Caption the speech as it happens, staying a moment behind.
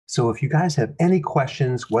So if you guys have any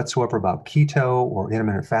questions whatsoever about keto or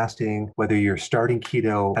intermittent fasting, whether you're starting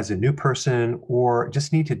keto as a new person or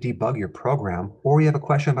just need to debug your program, or you have a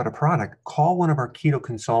question about a product, call one of our keto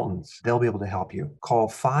consultants. They'll be able to help you. Call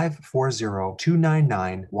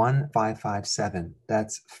 540-299-1557.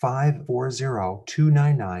 That's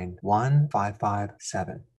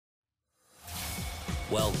 540-299-1557.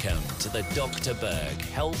 Welcome to the Dr. Berg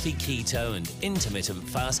Healthy Keto and Intermittent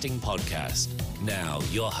Fasting Podcast. Now,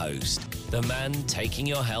 your host, the man taking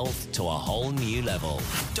your health to a whole new level,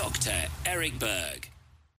 Dr. Eric Berg.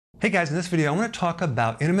 Hey guys, in this video, I want to talk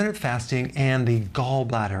about intermittent fasting and the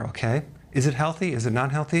gallbladder, okay? Is it healthy? Is it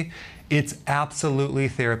not healthy? It's absolutely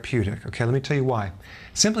therapeutic, okay? Let me tell you why.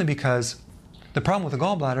 Simply because the problem with the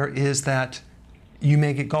gallbladder is that you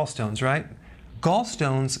may get gallstones, right?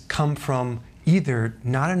 Gallstones come from either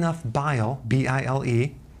not enough bile,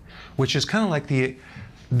 B-I-L-E, which is kind of like the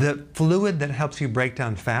fluid that helps you break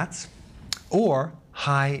down fats, or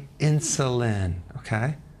high insulin,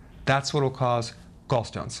 okay? That's what will cause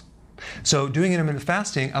gallstones. So doing intermittent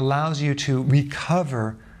fasting allows you to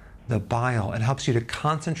recover the bile. It helps you to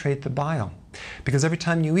concentrate the bile. Because every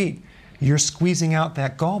time you eat, you're squeezing out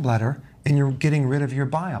that gallbladder and you're getting rid of your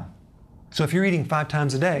bile. So if you're eating 5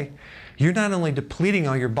 times a day, you're not only depleting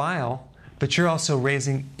all your bile, but you're also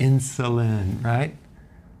raising insulin, right?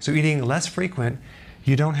 So eating less frequent,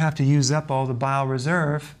 you don't have to use up all the bile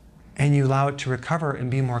reserve and you allow it to recover and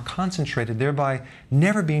be more concentrated, thereby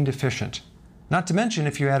never being deficient. Not to mention,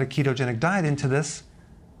 if you add a ketogenic diet into this,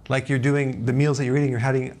 like you're doing the meals that you're eating, you're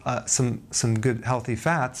having some good healthy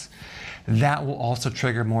fats, that will also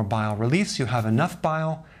trigger more bile release. You'll have enough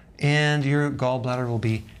bile and your gallbladder will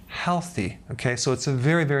be healthy, okay? So it's a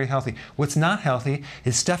very, very healthy. What's not healthy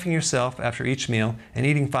is stuffing yourself after each meal and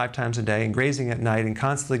eating 5 times a day and grazing at night and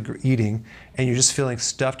constantly eating, and you're just feeling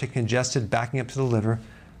stuffed and congested, backing up to the liver.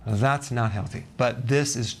 That's not healthy, but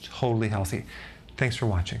this is totally healthy. Thanks for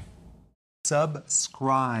watching.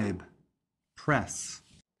 Subscribe. Press.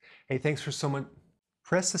 Hey, thanks for someone.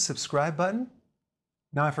 Press the subscribe button.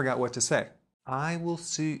 Now I forgot what to say. I will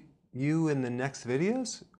see you in the next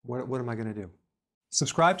videos. What am I going to do?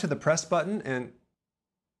 Subscribe to the press button and,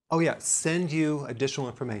 oh yeah, send you additional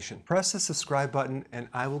information. Press the subscribe button and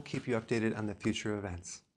I will keep you updated on the future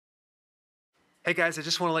events. Hey guys, I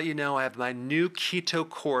just want to let you know I have my new keto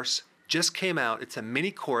course just came out. It's a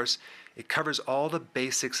mini course. It covers all the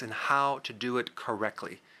basics and how to do it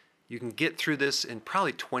correctly. You can get through this in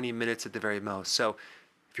probably 20 minutes at the very most. So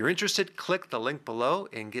if you're interested, click the link below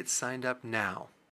and get signed up now.